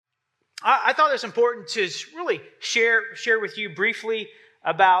I thought it was important to really share with you briefly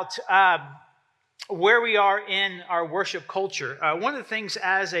about where we are in our worship culture. One of the things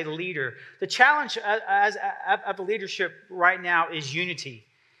as a leader, the challenge of the leadership right now is unity.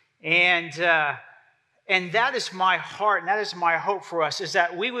 And that is my heart, and that is my hope for us, is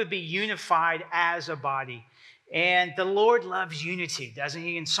that we would be unified as a body. And the Lord loves unity, doesn't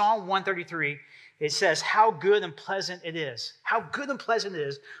he? In Psalm 133, it says, how good and pleasant it is. How good and pleasant it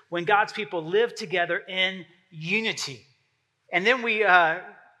is when God's people live together in unity. And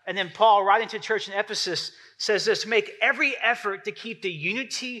then Paul, writing to the church in Ephesus, says this: make every effort to keep the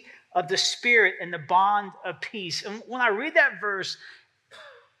unity of the Spirit and the bond of peace. And when I read that verse,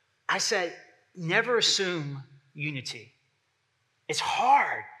 I said, never assume unity. It's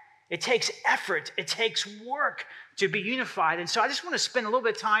hard. It takes effort. It takes work to be unified. And so I just want to spend a little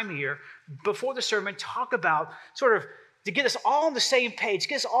bit of time here before the sermon, talk about sort of to get us all on the same page,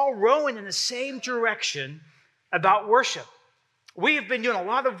 get us all rowing in the same direction about worship. We have been doing a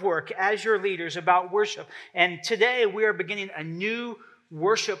lot of work as your leaders about worship. And today we are beginning a new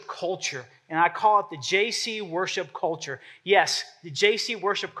worship culture. And I call it the JC worship culture. Yes, the JC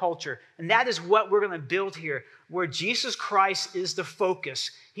worship culture. And that is what we're going to build here, where Jesus Christ is the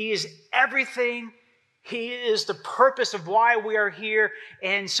focus. He is everything. He is the purpose of why we are here.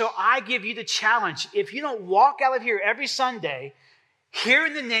 And so I give you the challenge. If you don't walk out of here every Sunday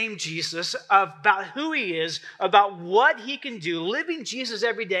hearing the name Jesus, about who he is, about what he can do, living Jesus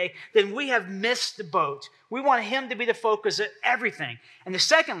every day, then we have missed the boat. We want him to be the focus of everything. And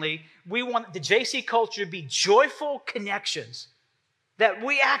secondly, we want the JC culture to be joyful connections. That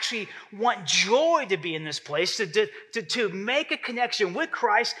we actually want joy to be in this place, to make a connection with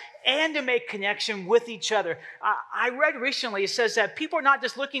Christ and to make connection with each other. I read recently, it says that people are not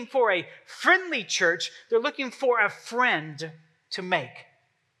just looking for a friendly church, they're looking for a friend to make.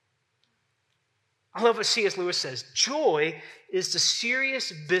 I love what C.S. Lewis says. Joy is the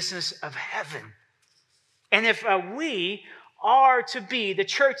serious business of heaven. And if we are to be, the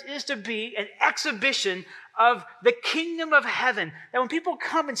church is to be an exhibition of the kingdom of heaven, that when people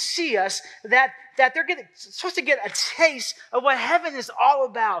come and see us, that they're supposed to get a taste of what heaven is all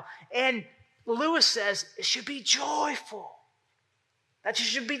about. And Lewis says it should be joyful. That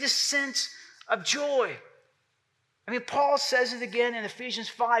should be the sense of joy. I mean, Paul says it again in Ephesians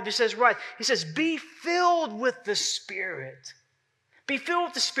 5. He says, be filled with the Spirit. Be filled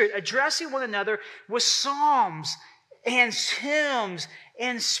with the Spirit, addressing one another with psalms and hymns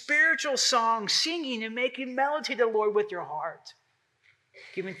and spiritual songs, singing and making melody to the Lord with your heart.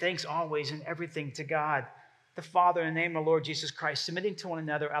 Giving thanks always in everything to God, the Father, in the name of the Lord Jesus Christ, submitting to one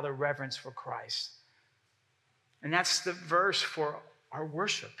another out of reverence for Christ. And that's the verse for our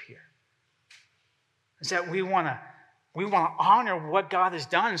worship here. Is that we want to honor what God has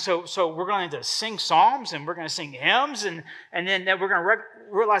done. So we're going to sing psalms and we're going to sing hymns and then we're going to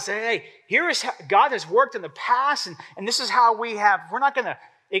realize that, hey, here is how God has worked in the past and this is how we're not going to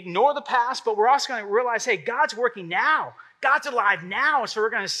ignore the past, but we're also going to realize, hey, God's working now. God's alive now. So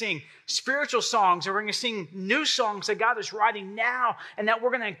we're going to sing spiritual songs and we're going to sing new songs that God is writing now and that we're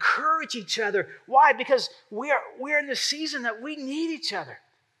going to encourage each other. Why? Because we're in the season that we need each other.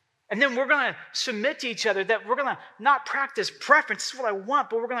 And then we're going to submit to each other, that we're going to not practice preference, this is what I want,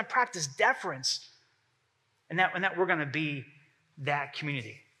 but we're going to practice deference. And that we're going to be that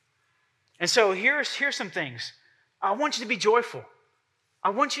community. And so here's some things. I want you to be joyful. I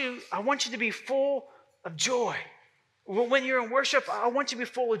want you to be full of joy. When you're in worship, I want you to be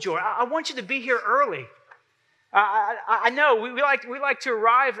full of joy. I want you to be here early. I know we like to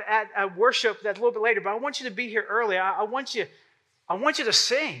arrive at worship that's a little bit later, but I want you to be here early. I want you to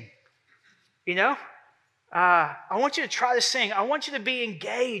sing. You know, I want you to try to sing. I want you to be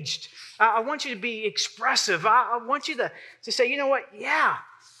engaged. I want you to be expressive. I want you to say, you know what? Yeah.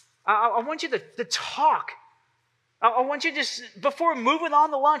 I want you to talk. I want you to, before moving on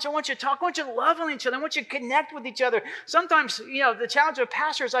to lunch, I want you to talk. I want you to love on each other. I want you to connect with each other. Sometimes, the challenge of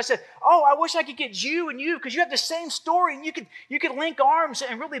pastors, I said, I wish I could get you and you because you have the same story and you could link arms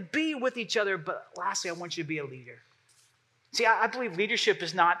and really be with each other. But lastly, I want you to be a leader. See, I believe leadership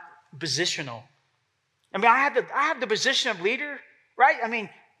is not positional. I mean, I have the position of leader, right? I mean,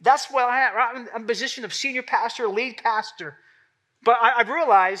 that's what I have. Right? I'm a position of senior pastor, lead pastor. But I've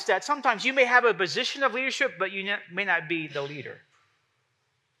realized that sometimes you may have a position of leadership, but you may not be the leader.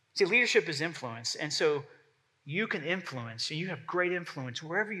 See, leadership is influence. And so you can influence, and you have great influence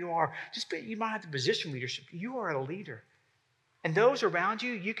wherever you are. You might have the position of leadership. You are a leader. And those around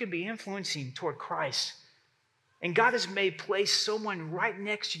you, you can be influencing toward Christ. And God has placed someone right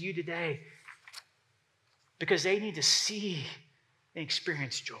next to you today because they need to see and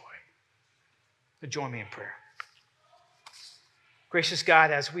experience joy. So join me in prayer. Gracious God,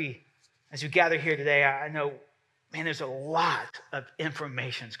 as we gather here today, I know, man, there's a lot of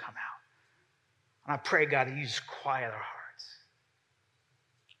information that's come out. And I pray, God, that you just quiet our hearts.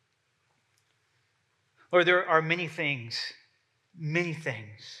 Lord, there are many things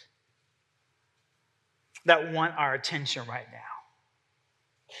that want our attention right now.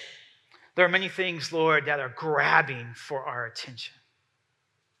 There are many things, Lord, that are grabbing for our attention.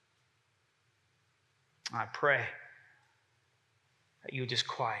 I pray that you would just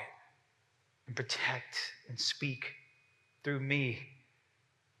quiet and protect and speak through me,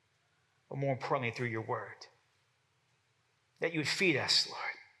 but more importantly, through your word. That you would feed us, Lord.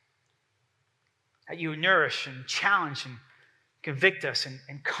 That you would nourish and challenge and convict us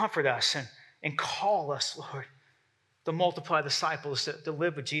and comfort us and call us, Lord, to multiply disciples to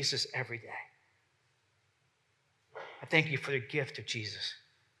live with Jesus every day. I thank you for the gift of Jesus.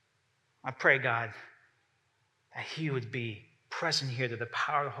 I pray, God, that he would be present here through the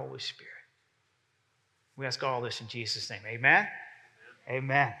power of the Holy Spirit. We ask all this in Jesus' name. Amen?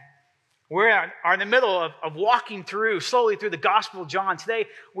 Amen. We are in the middle of walking slowly through the Gospel of John. Today,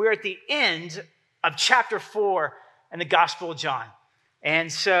 we're at the end of chapter 4 in the Gospel of John.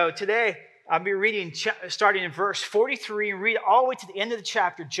 And so today, I'll be reading starting in verse 43 and read all the way to the end of the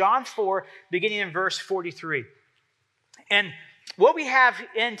chapter, John 4, beginning in verse 43. And what we have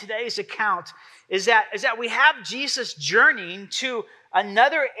in today's account is that we have Jesus journeying to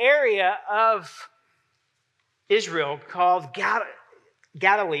another area of Israel called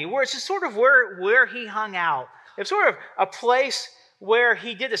Galilee, where it's just sort of where he hung out. It's sort of a place where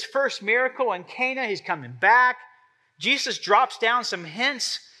he did his first miracle in Cana. He's coming back. Jesus drops down some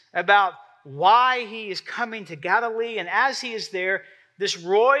hints about why he is coming to Galilee. And as he is there, this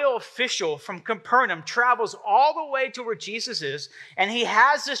royal official from Capernaum travels all the way to where Jesus is, and he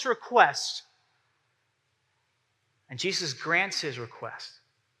has this request. And Jesus grants his request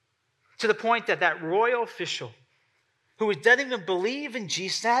to the point that royal official who doesn't even believe in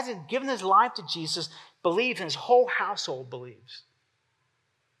Jesus, hasn't given his life to Jesus, believes, and his whole household believes.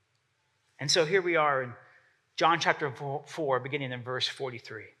 And so here we are in John chapter 4, beginning in verse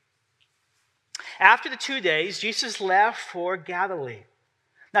 43. After the 2 days, Jesus left for Galilee.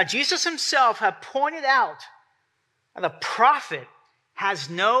 Now, Jesus himself had pointed out that the prophet has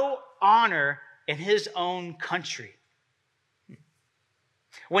no honor in his own country.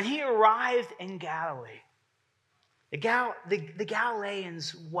 When he arrived in Galilee, the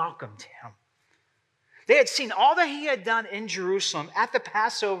Galileans welcomed him. They had seen all that he had done in Jerusalem at the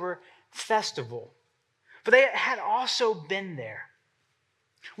Passover festival, for they had also been there.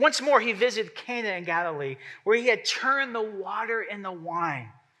 Once more, he visited Cana in Galilee, where he had turned the water into wine.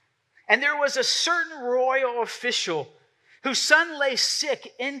 And there was a certain royal official whose son lay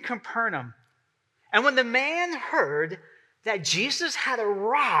sick in Capernaum. And when the man heard that Jesus had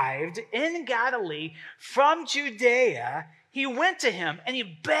arrived in Galilee from Judea, he went to him and he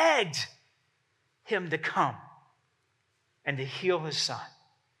begged him to come and to heal his son,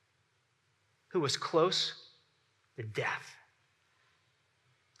 who was close to death.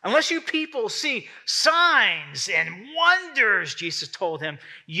 Unless you people see signs and wonders, Jesus told him,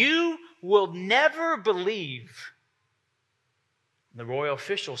 you will never believe. The royal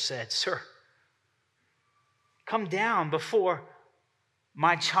official said, Sir, come down before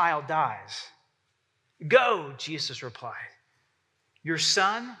my child dies. Go, Jesus replied. Your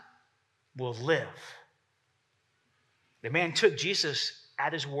son will live. The man took Jesus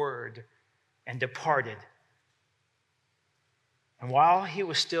at his word and departed. And while he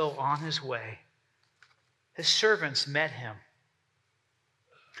was still on his way, his servants met him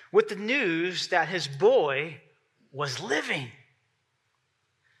with the news that his boy was living.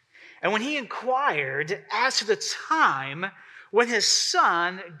 And when he inquired as to the time when his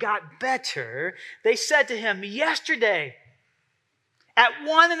son got better, they said to him, yesterday at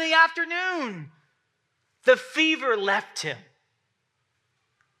 1 p.m, the fever left him.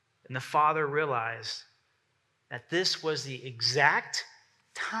 And the father realized that this was the exact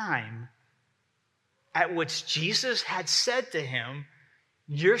time at which Jesus had said to him,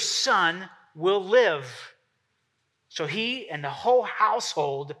 your son will live. So he and the whole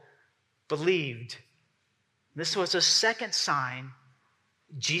household believed. This was a second sign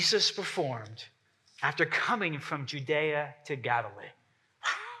Jesus performed after coming from Judea to Galilee.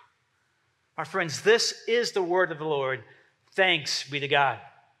 My friends, this is the word of the Lord. Thanks be to God.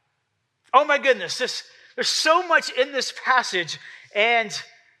 Oh my goodness, there's so much in this passage, and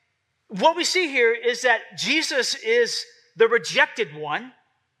what we see here is that Jesus is the rejected one,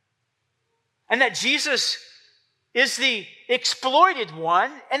 and that Jesus is the exploited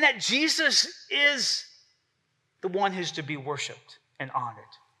one, and that Jesus is the one who's to be worshiped and honored.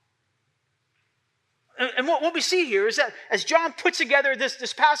 And what we see here is that as John puts together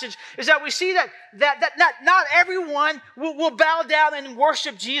this passage, is that we see that not everyone will bow down and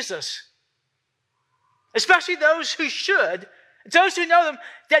worship Jesus. Especially those who should, those who know them,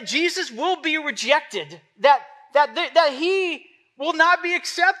 that Jesus will be rejected, that he will not be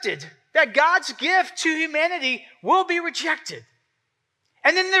accepted, that God's gift to humanity will be rejected.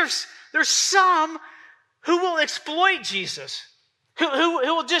 And then there's some who will exploit Jesus, who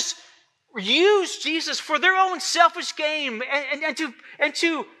will just use Jesus for their own selfish gain and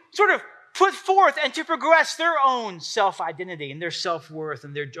to sort of put forth and to progress their own self-identity and their self-worth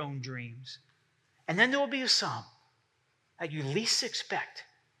and their own dreams. And then there will be some that you least expect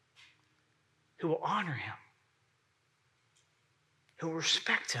who will honor him, who will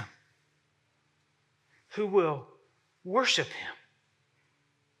respect him, who will worship him.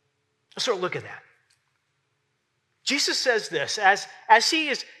 Let's sort of look at that. Jesus says this, as he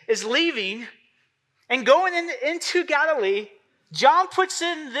is leaving and going into Galilee, John puts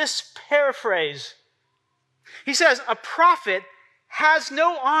in this paraphrase. He says, a prophet has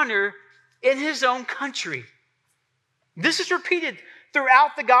no honor in his own country. This is repeated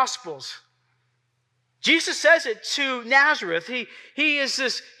throughout the Gospels. Jesus says it to Nazareth. He's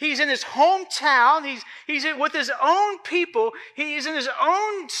in his hometown. He's with his own people. He's in his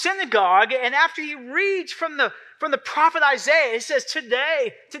own synagogue. And after he reads from the prophet Isaiah, he says,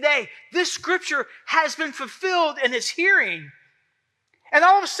 today, this scripture has been fulfilled in his hearing. And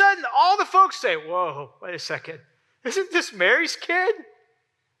all of a sudden, all the folks say, whoa, wait a second. Isn't this Mary's kid?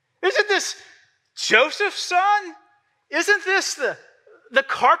 Isn't this Joseph's son? Isn't this the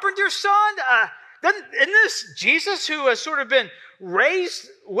carpenter's son? Isn't this Jesus who has sort of been raised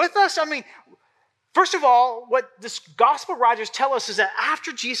with us? I mean, first of all, what this gospel writers tell us is that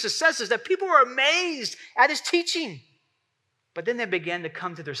after Jesus says this, that people were amazed at his teaching. But then they began to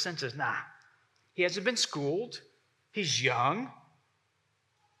come to their senses. Nah, he hasn't been schooled. He's young.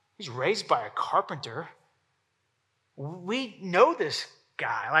 He's raised by a carpenter. We know this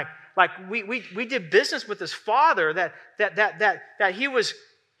guy. Like we did business with his father, that he was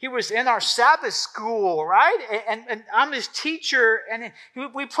in our Sabbath school, right? And I'm his teacher, and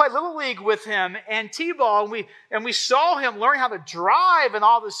we played Little League with him and T-ball, and we saw him learn how to drive and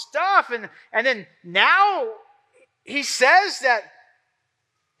all this stuff, and then now he says that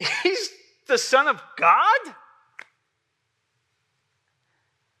he's the Son of God?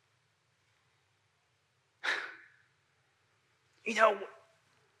 You know,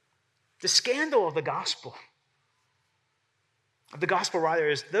 the scandal of the gospel writer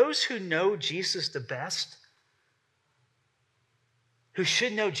is those who know Jesus the best, who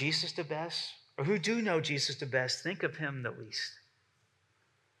should know Jesus the best, or who do know Jesus the best, think of him the least.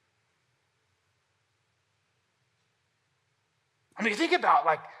 I mean, think about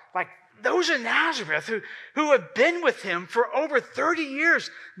like those in Nazareth who have been with him for over 30 years,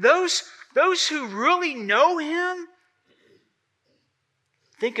 those who really know him,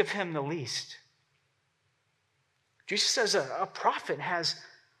 think of him the least. Jesus says a prophet has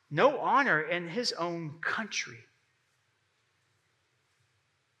no honor in his own country.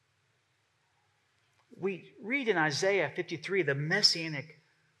 We read in Isaiah 53 the messianic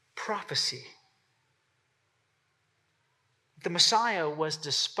prophecy. The Messiah was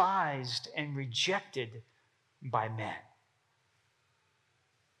despised and rejected by men.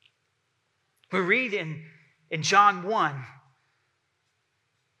 We read in John 1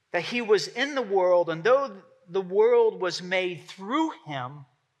 that he was in the world, and though the world was made through him,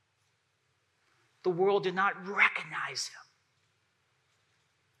 the world did not recognize him.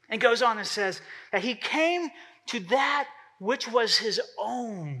 And goes on and says that he came to that which was his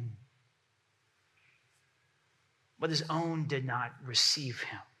own, but his own did not receive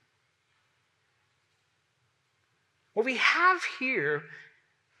him. What we have here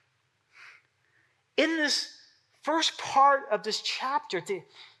in this first part of this chapter,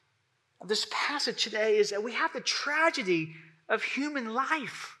 of this passage today, is that we have the tragedy of human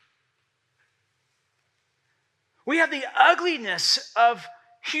life. We have the ugliness of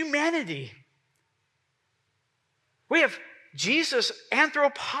humanity. We have Jesus'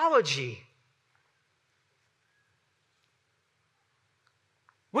 anthropology.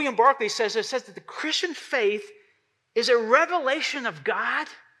 William Barclay says that the Christian faith is a revelation of God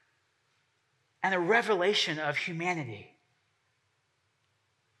and a revelation of humanity.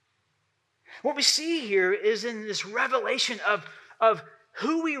 What we see here is in this revelation of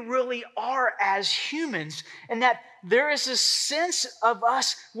who we really are as humans, and that there is a sense of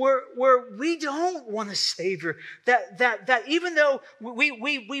us where we don't want a Savior. That even though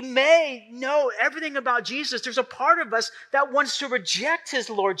we may know everything about Jesus, there's a part of us that wants to reject His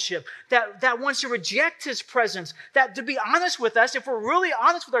Lordship, that wants to reject His presence. That, to be honest with us, if we're really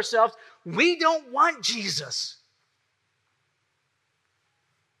honest with ourselves, we don't want Jesus.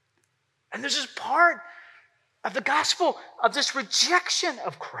 And there's this part of the gospel of this rejection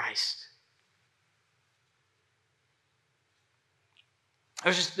of Christ.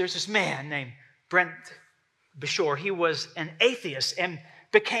 There's this man named Brent Bashore. He was an atheist and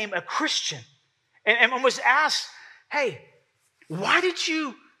became a Christian. And was asked, hey, why did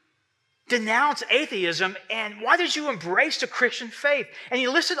you denounce atheism and why did you embrace the Christian faith? And he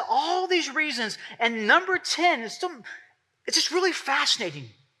listed all these reasons. And number 10, it's just really fascinating.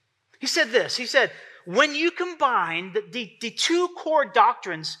 He said this. He said, when you combine the two core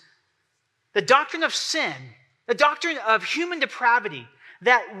doctrines, the doctrine of sin, the doctrine of human depravity,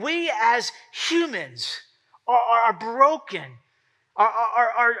 that we as humans are broken,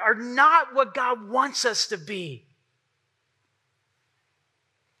 are not what God wants us to be.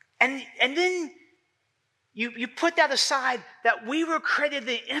 And then you put that aside, that we were created in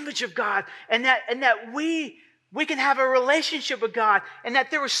the image of God, and that we can have a relationship with God, and that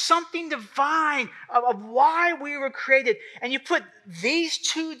there was something divine of why we were created. And you put these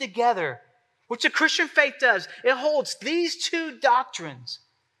two together, which the Christian faith does. It holds these two doctrines.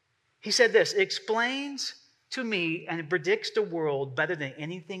 He said this, it explains to me and it predicts the world better than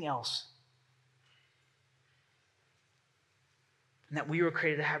anything else. And that we were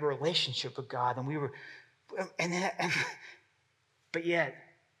created to have a relationship with God, but yet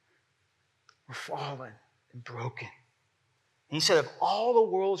we're fallen and broken. And he said, of all the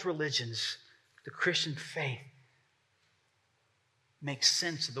world's religions, the Christian faith makes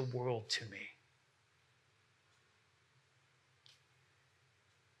sense of the world to me.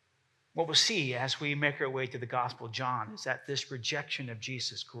 What we'll see as we make our way to the Gospel of John is that this rejection of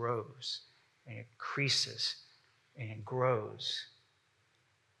Jesus grows and increases and grows.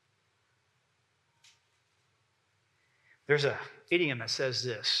 There's an idiom that says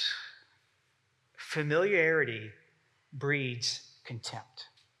this: familiarity breeds contempt.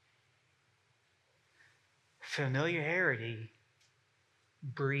 Familiarity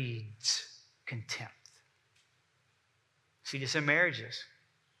breeds contempt. See this in marriages.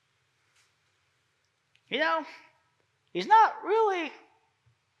 You know, he's not really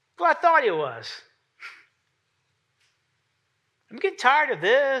what I thought he was. I'm getting tired of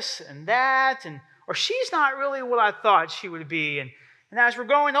this and that, or she's not really what I thought she would be. And as we're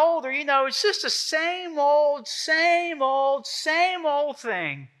growing older, it's just the same old thing.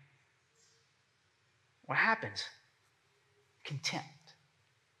 What happens? Contempt.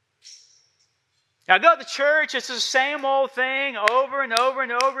 I go to church, it's the same old thing over and over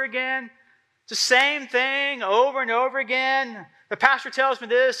and over again. It's the same thing over and over again. The pastor tells me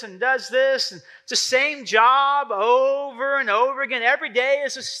this and does this, and it's the same job over and over again. Every day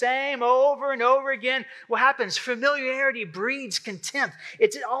is the same over and over again. What happens? Familiarity breeds contempt.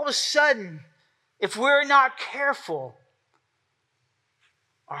 It's all of a sudden, if we're not careful,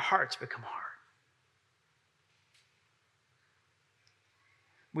 our hearts become hard.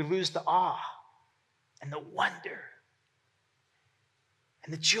 We lose the awe and the wonder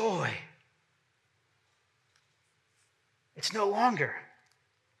and the joy. It's no longer.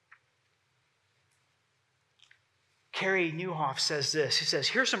 Carey Nieuwhof says this. He says,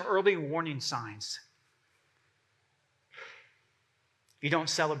 here's some early warning signs. You don't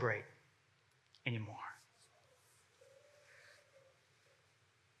celebrate anymore.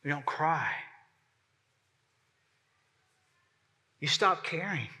 You don't cry. You stop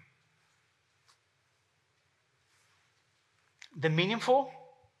caring. The meaningful,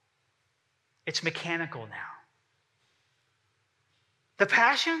 it's mechanical now. The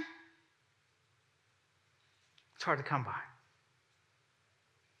passion, it's hard to come by.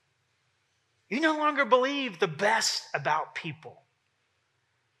 You no longer believe the best about people.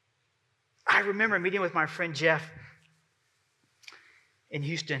 I remember meeting with my friend Jeff in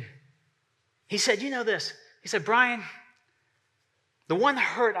Houston. He said, this? He said, Brian, the one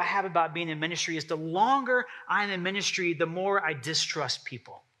hurt I have about being in ministry is the longer I'm in ministry, the more I distrust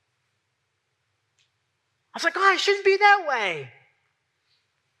people. I was like, it shouldn't be that way.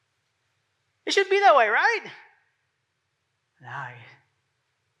 It should be that way, right? No.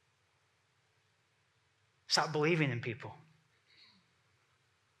 Stop believing in people.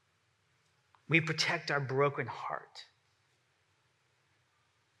 We protect our broken heart.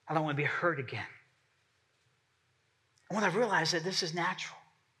 I don't want to be hurt again. And when I realized that this is natural,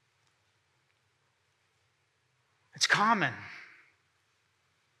 it's common.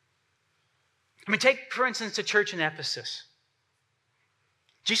 I mean, take, for instance, the church in Ephesus.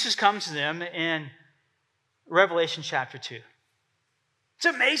 Jesus comes to them in Revelation chapter 2. It's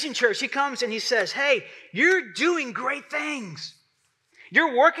an amazing church. He comes and he says, hey, you're doing great things.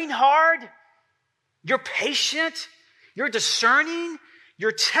 You're working hard. You're patient. You're discerning.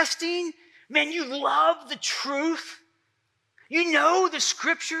 You're testing. Man, you love the truth. You know the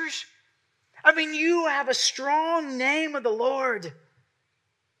scriptures. I mean, you have a strong name of the Lord.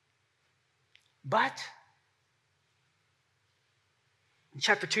 But, in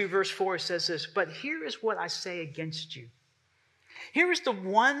chapter 2, verse 4, it says this, but here is what I say against you. Here is the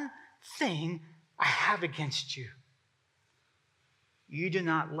one thing I have against you. You do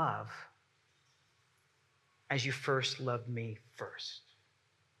not love as you first loved me first.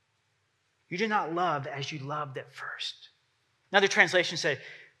 You do not love as you loved at first. Another translation said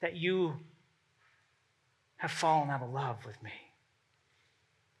that you have fallen out of love with me.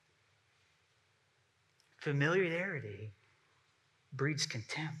 Familiarity breeds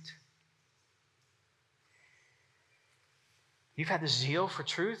contempt. You've had the zeal for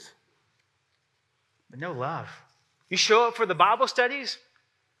truth, but no love. You show up for the Bible studies,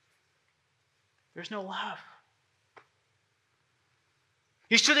 there's no love.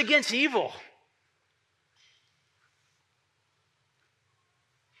 You stood against evil,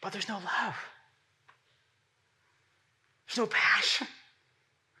 but there's no love. There's no passion.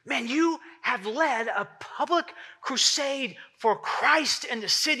 Man, you have led a public crusade for Christ in the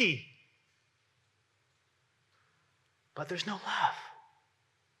city, but there's no love.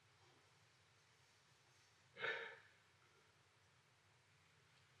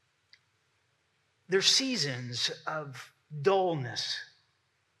 There's seasons of dullness,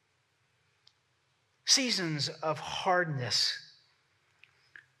 seasons of hardness,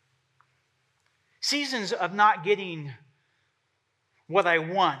 seasons of not getting what I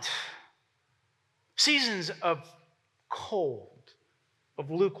want, seasons of cold, of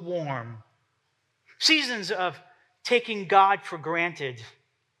lukewarm, seasons of taking God for granted,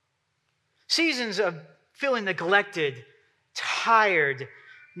 seasons of feeling neglected, tired,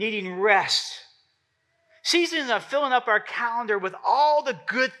 needing rest, seasons of filling up our calendar with all the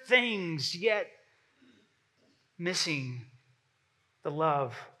good things, yet missing the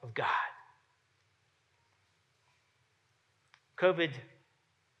love of God. COVID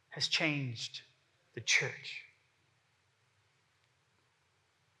has changed the church.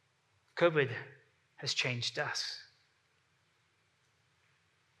 COVID has changed us.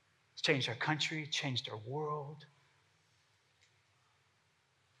 It's changed our country, changed our world.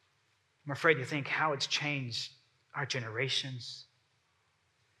 I'm afraid to think how it's changed our generations.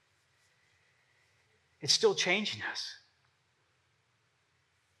 It's still changing us.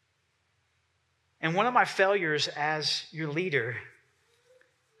 And one of my failures as your leader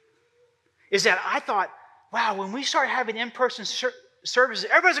is that I thought, wow, when we start having in-person services,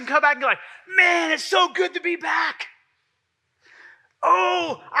 everybody's going to come back and go like, man, it's so good to be back.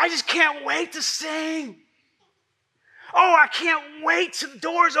 Oh, I just can't wait to sing. Oh, I can't wait till the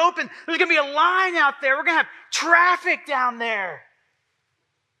doors open. There's going to be a line out there. We're going to have traffic down there.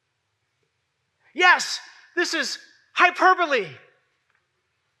 Yes, this is hyperbole.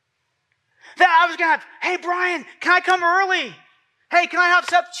 That I was going to have, hey, Brian, can I come early? Hey, can I have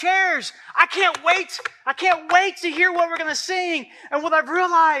some chairs? I can't wait. I can't wait to hear what we're going to sing. And what I've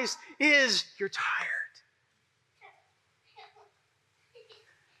realized is you're tired.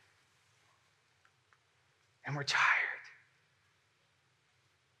 And we're tired.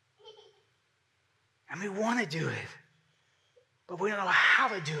 And we want to do it. But we don't know how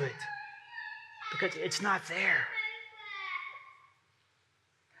to do it. Because it's not there.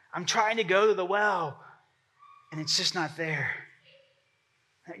 I'm trying to go to the well, and it's just not there.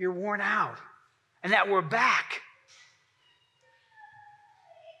 That you're worn out, and that we're back.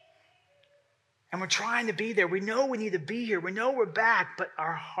 And we're trying to be there. We know we need to be here. We know we're back, but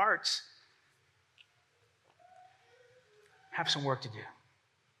our hearts have some work to do.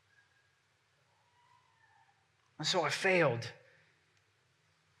 And so I failed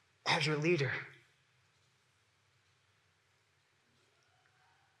as your leader.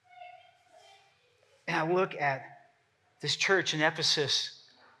 And I look at this church in Ephesus,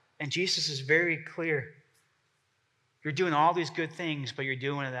 and Jesus is very clear. You're doing all these good things, but you're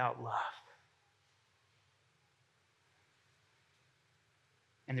doing it out love.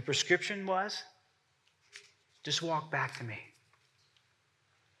 And the prescription was, just walk back to me.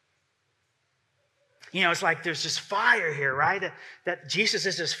 You know, it's like there's this fire here, right? That Jesus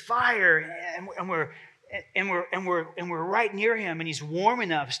is this fire, and we're right near him, and he's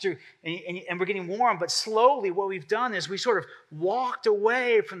warming us through, and we're getting warm. But slowly, what we've done is we sort of walked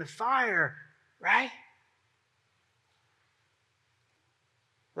away from the fire, right?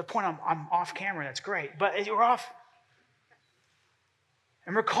 The point I'm off camera, that's great. But we're off,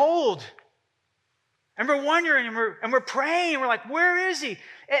 and we're cold, and we're wondering, and we're praying. We're like, where is he?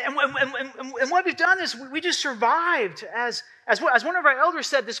 And what we've done is we just survived. As one of our elders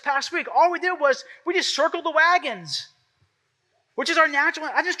said this past week, all we did was we just circled the wagons, which is our natural.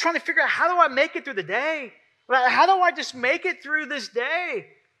 I'm just trying to figure out, how do I make it through the day? How do I just make it through this day?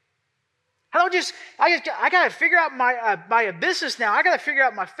 I got to figure out my business now. I got to figure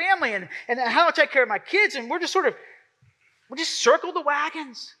out my family and how to take care of my kids. And we just circled the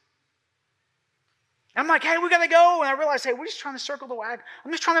wagons. I'm like, hey, we got to go. And I realized, hey, we're just trying to circle the wagon.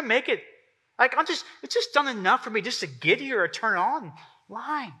 I'm just trying to make it. It's just done enough for me just to get here or turn on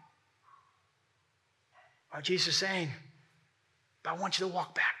line. Or Jesus is saying, but I want you to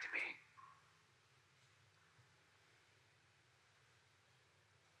walk back to me.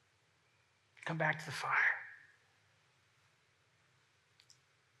 Come back to the fire.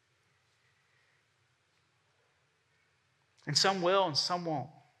 And some will and some won't.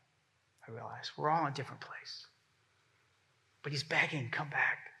 I realize we're all in a different place. But he's begging, come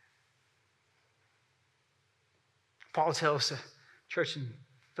back. Paul tells the church in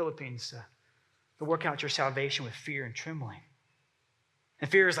Philippines to work out your salvation with fear and trembling. And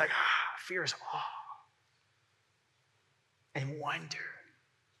fear is like, fear is awe and wonder.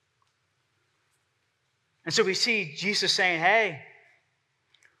 And so we see Jesus saying, hey,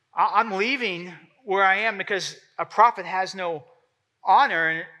 I'm leaving where I am because a prophet has no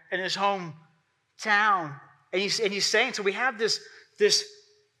honor in his hometown. And he's saying, so we have this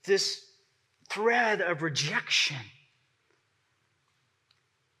thread of rejection.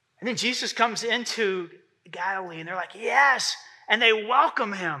 And then Jesus comes into Galilee, and they're like, yes. And they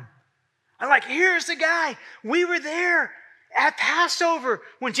welcome him. I'm like, here's the guy. We were there at Passover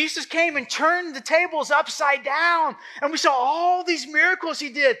when Jesus came and turned the tables upside down. And we saw all these miracles he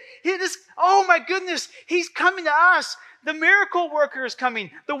did. Oh my goodness, he's coming to us. The miracle worker is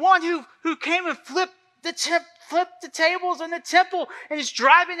coming. The one who came and flipped the tables in the temple and is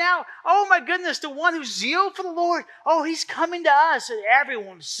driving out. Oh my goodness, the one who's zealed for the Lord. Oh, he's coming to us. And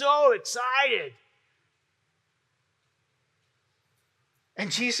everyone's so excited. And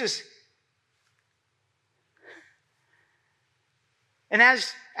Jesus, and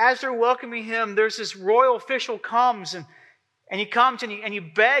as they're welcoming him, there's this royal official comes and he comes and he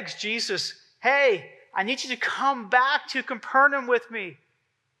begs Jesus, hey, I need you to come back to Capernaum with me.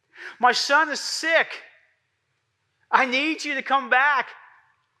 My son is sick. I need you to come back.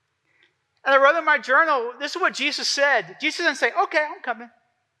 And I wrote in my journal, this is what Jesus said. Jesus didn't say, okay, I'm coming.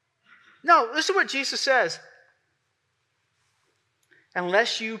 No, this is what Jesus says.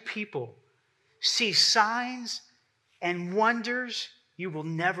 Unless you people see signs and wonders, you will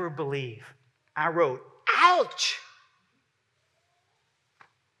never believe. I wrote, ouch.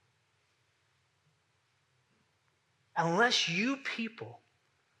 Unless you people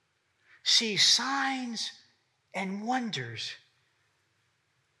see signs and wonders,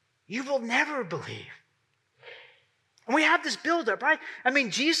 you will never believe. And we have this buildup, right? I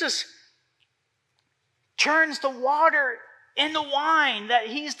mean, Jesus turns the water into wine, that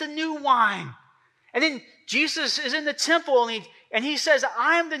he's the new wine. And then Jesus is in the temple and he says,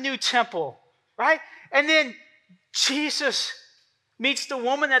 I'm the new temple, right? And then Jesus meets the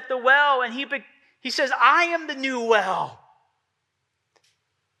woman at the well and he says, I am the new well.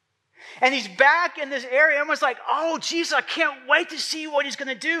 And he's back in this area. Everyone's like, oh, Jesus, I can't wait to see what he's going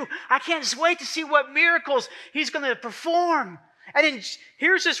to do. I can't wait to see what miracles he's going to perform. And then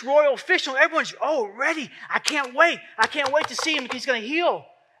here's this royal official. Everyone's, ready. I can't wait. I can't wait to see him. He's going to heal.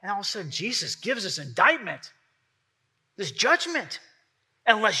 And all of a sudden, Jesus gives this indictment, this judgment.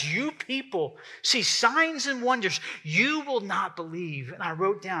 Unless you people see signs and wonders, you will not believe. And I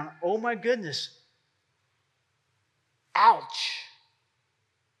wrote down, oh my goodness. Ouch.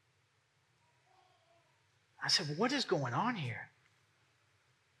 I said, what is going on here?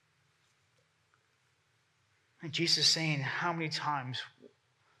 And Jesus is saying how many times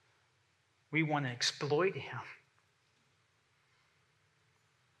we want to exploit him.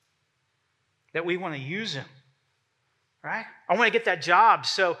 That we want to use him. Right? I want to get that job.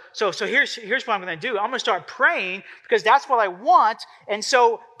 So here's what I'm going to do. I'm going to start praying because that's what I want.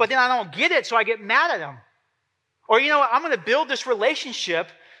 But then I don't get it, so I get mad at him. Or I'm going to build this relationship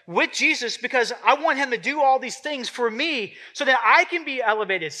with Jesus because I want him to do all these things for me so that I can be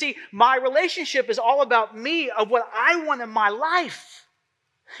elevated. See, my relationship is all about me, of what I want in my life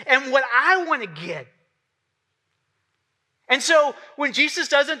and what I want to get. And so when Jesus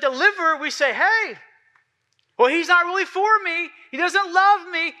doesn't deliver, we say, hey, well, he's not really for me. He doesn't love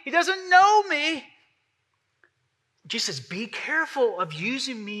me. He doesn't know me. Jesus says, be careful of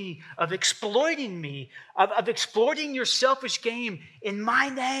using me, of exploiting me, of exploiting your selfish game in my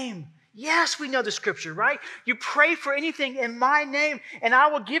name. Yes, we know the scripture, right? You pray for anything in my name, and I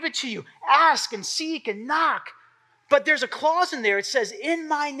will give it to you. Ask and seek and knock. But there's a clause in there. It says, in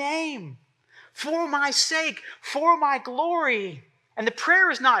my name, for my sake, for my glory. And the prayer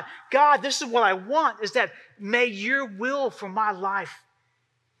is not, God, this is what I want, is that may your will for my life,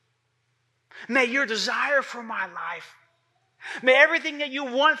 may your desire for my life, may everything that you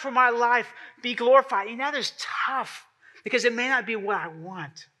want for my life be glorified. And that is tough because it may not be what I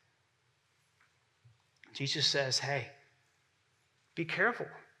want. Jesus says, hey, be careful.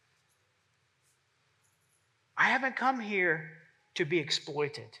 I haven't come here to be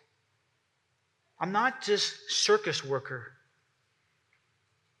exploited. I'm not just circus worker.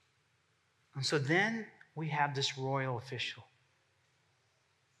 And so then we have this royal official.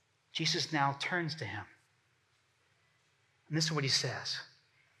 Jesus now turns to him. And this is what he says.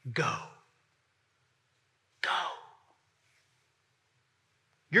 Go. Go.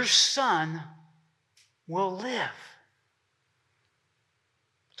 Your son will live.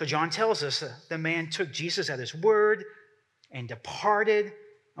 So John tells us that the man took Jesus at his word and departed.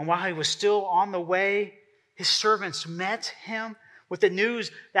 And while he was still on the way, his servants met him with the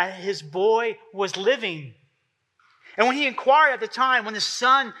news that his boy was living. And when he inquired at the time when his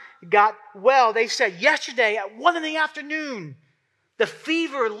son got well, they said, yesterday at 1 p.m, the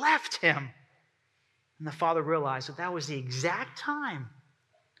fever left him. And the father realized that that was the exact time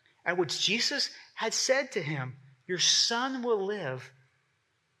at which Jesus had said to him, your son will live.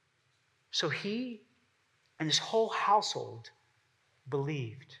 So he and his whole household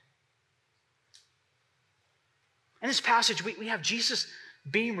believed. In this passage, we have Jesus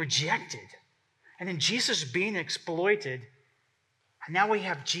being rejected, and then Jesus being exploited, and now we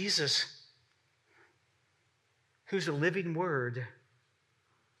have Jesus, who's the living word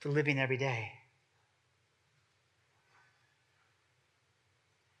for living every day.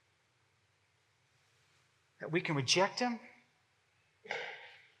 That we can reject him,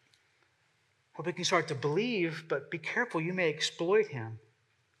 or we can start to believe, but be careful, you may exploit him.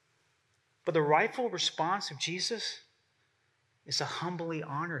 But the rightful response of Jesus is to humbly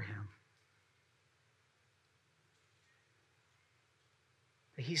honor him.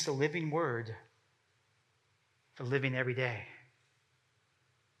 That he's the living word for living every day.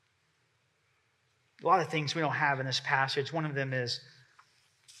 A lot of things we don't have in this passage. One of them is,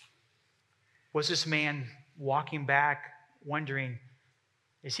 was this man walking back wondering,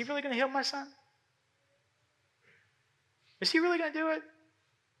 is he really going to heal my son? Is he really going to do it?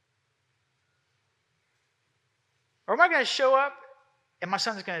 Or am I going to show up and my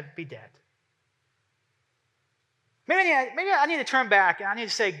son's going to be dead? Maybe I need to turn back and I need to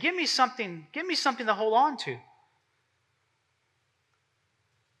say, give me something to hold on to.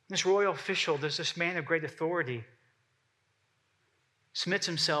 This royal official, there's this man of great authority, submits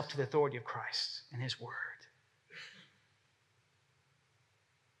himself to the authority of Christ and his word.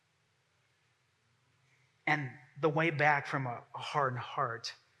 And the way back from a hardened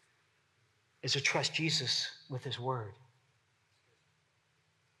heart is to trust Jesus with his word.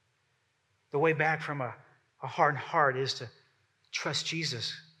 The way back from a hardened heart is to trust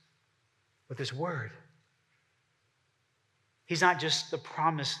Jesus with his word. He's not just the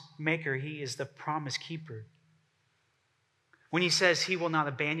promise maker, he is the promise keeper. When he says he will not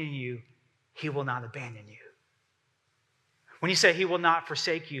abandon you, he will not abandon you. When he said he will not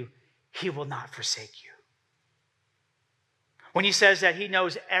forsake you, he will not forsake you. When he says that he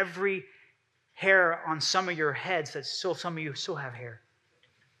knows every hair on some of your heads, that still some of you still have hair,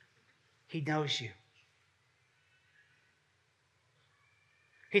 he knows you.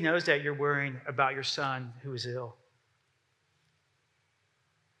 He knows that you're worrying about your son who is ill.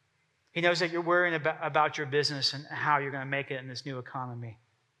 He knows that you're worrying about your business and how you're going to make it in this new economy.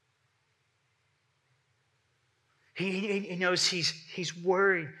 He knows he's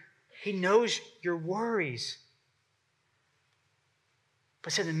worried. He knows your worries.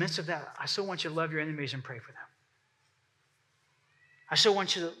 But in the midst of that, I still want you to love your enemies and pray for them. I still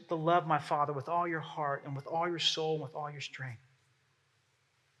want you to love my Father with all your heart and with all your soul and with all your strength.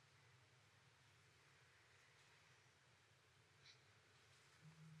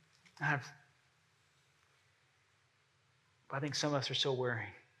 I think some of us are still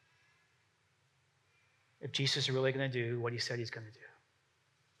worrying if Jesus is really going to do what he said he's going to do.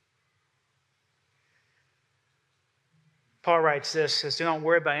 Paul writes this, says, do not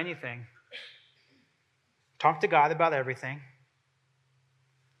worry about anything, Talk to God about everything.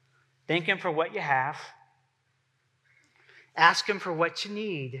 Thank Him for what you have. Ask Him for what you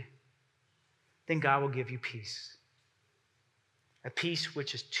need. Then God will give you peace. A peace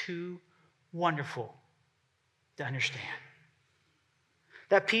which is too wonderful to understand.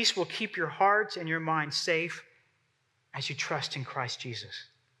 That peace will keep your hearts and your minds safe as you trust in Christ Jesus.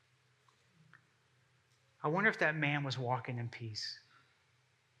 I wonder if that man was walking in peace.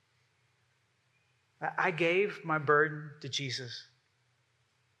 I gave my burden to Jesus,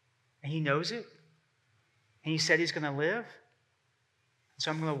 and He knows it, and He said He's going to live, so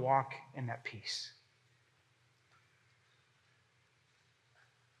I'm going to walk in that peace.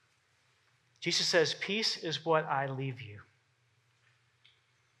 Jesus says, peace is what I leave you.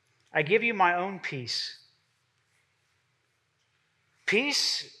 I give you my own peace.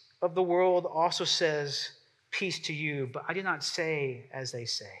 Peace of the world also says peace to you, but I do not say as they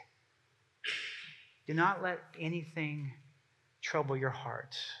say. Do not let anything trouble your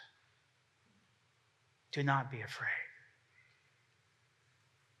hearts. Do not be afraid.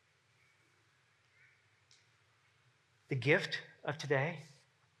 The gift of today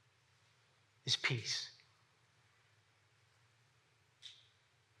is peace.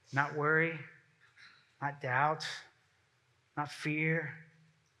 Not worry, not doubt, not fear.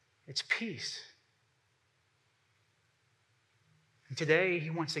 It's peace. And today, He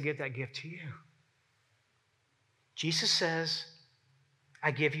wants to give that gift to you. Jesus says,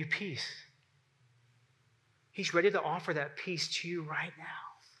 I give you peace. He's ready to offer that peace to you right now.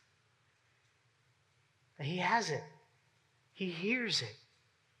 And He has it. He hears it.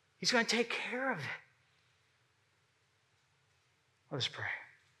 He's going to take care of it. Let us pray.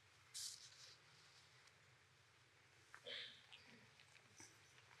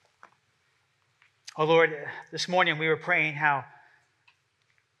 Oh Lord, this morning we were praying how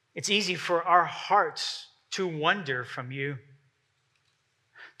it's easy for our hearts to wander from you,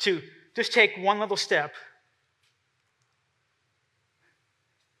 to just take one little step.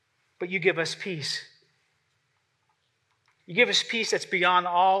 But you give us peace. You give us peace that's beyond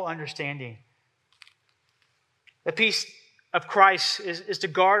all understanding. The peace of Christ is to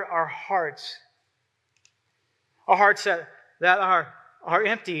guard our hearts that are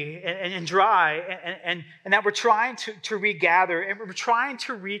empty and dry, and that we're trying to regather, and we're trying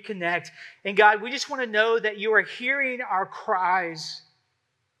to reconnect. And God, we just want to know that you are hearing our cries.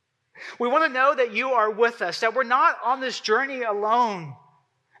 We want to know that you are with us, that we're not on this journey alone,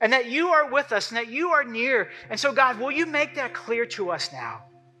 and that you are with us, and that you are near. And so, God, will you make that clear to us now?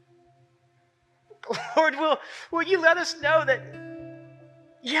 Lord, will you let us know that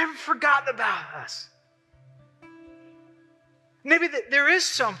you haven't forgotten about us? Maybe that there is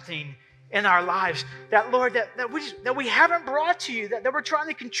something in our lives that, Lord, that we haven't brought to you, that we're trying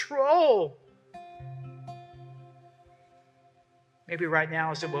to control. Maybe right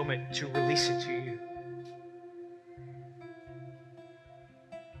now is the moment to release it to you.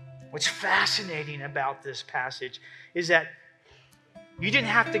 What's fascinating about this passage is that you didn't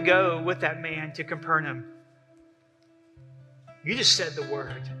have to go with that man to Capernaum. You just said the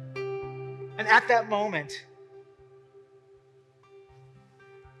word. And at that moment,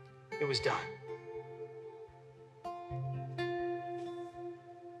 it was done.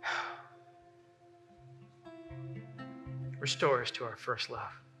 Restore us to our first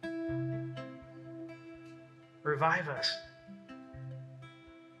love. Revive us.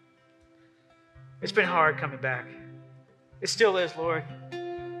 It's been hard coming back. It still is, Lord.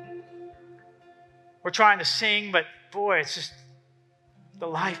 We're trying to sing, but boy, it's just the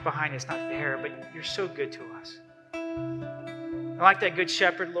life behind it's not there, but you're so good to us. And like that good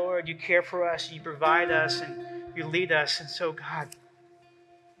shepherd, Lord, you care for us, you provide us, and you lead us. And so, God,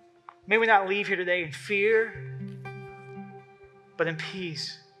 may we not leave here today in fear, but in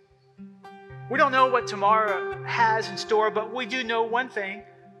peace. We don't know what tomorrow has in store, but we do know one thing,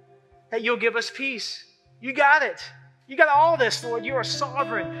 that you'll give us peace. You got it. You got all this, Lord. You are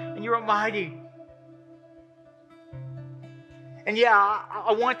sovereign and you are mighty. And yeah,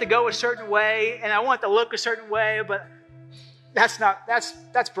 I want it to go a certain way, and I want it to look a certain way, but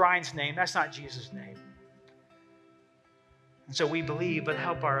that's Brian's name. That's not Jesus' name. And so we believe, but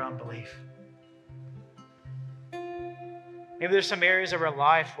help our unbelief. Maybe there's some areas of our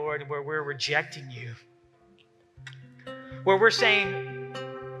life, Lord, where we're rejecting you. Where we're saying,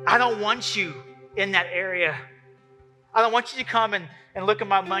 I don't want you in that area. I don't want you to come and look at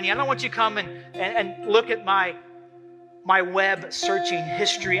my money. I don't want you to come and look at my web searching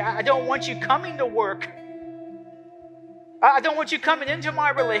history. I don't want you coming to work. I don't want you coming into my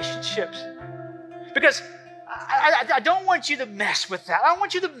relationships. Because I don't want you to mess with that. I don't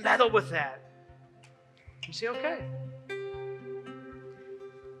want you to meddle with that. You say, okay.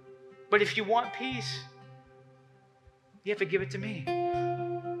 But if you want peace, you have to give it to me.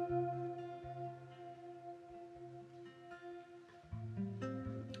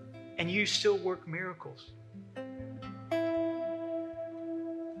 And you still work miracles.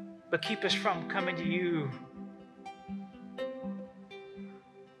 But keep us from coming to you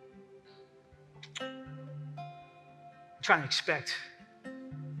trying to expect,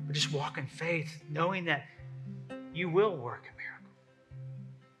 or just walk in faith, knowing that you will work a miracle.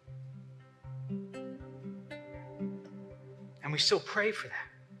 And we still pray for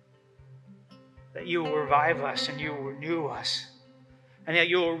that you will revive us and you will renew us, and that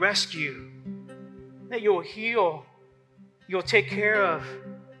you will rescue, that you will heal, you'll take care of.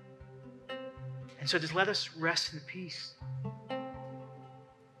 And so just let us rest in peace.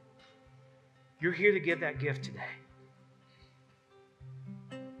 You're here to give that gift today.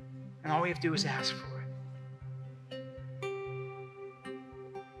 And all we have to do is ask for it.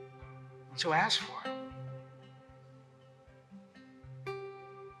 And so ask for it.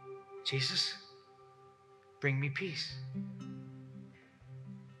 Jesus, bring me peace.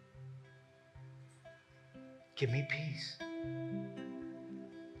 Give me peace.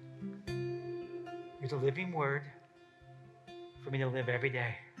 You're the living word for me to live every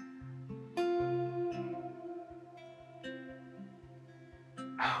day.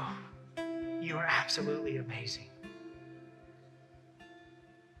 Oh, you are absolutely amazing.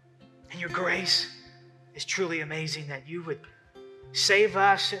 And your grace is truly amazing that you would save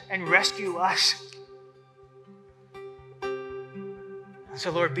us and rescue us. And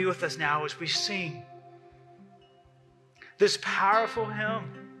so, Lord, be with us now as we sing this powerful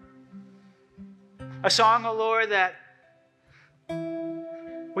hymn. A song, oh Lord, that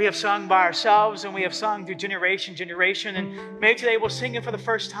we have sung by ourselves and we have sung through generation. And maybe today we'll sing it for the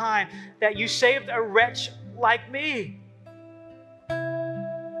first time, that you saved a wretch like me.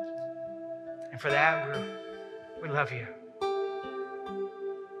 And for that, we love you.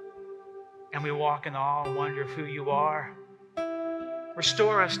 And we walk in awe and wonder of who you are.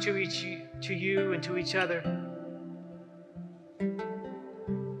 Restore us to you and to each other.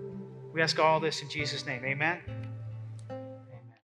 We ask all this in Jesus' name. Amen.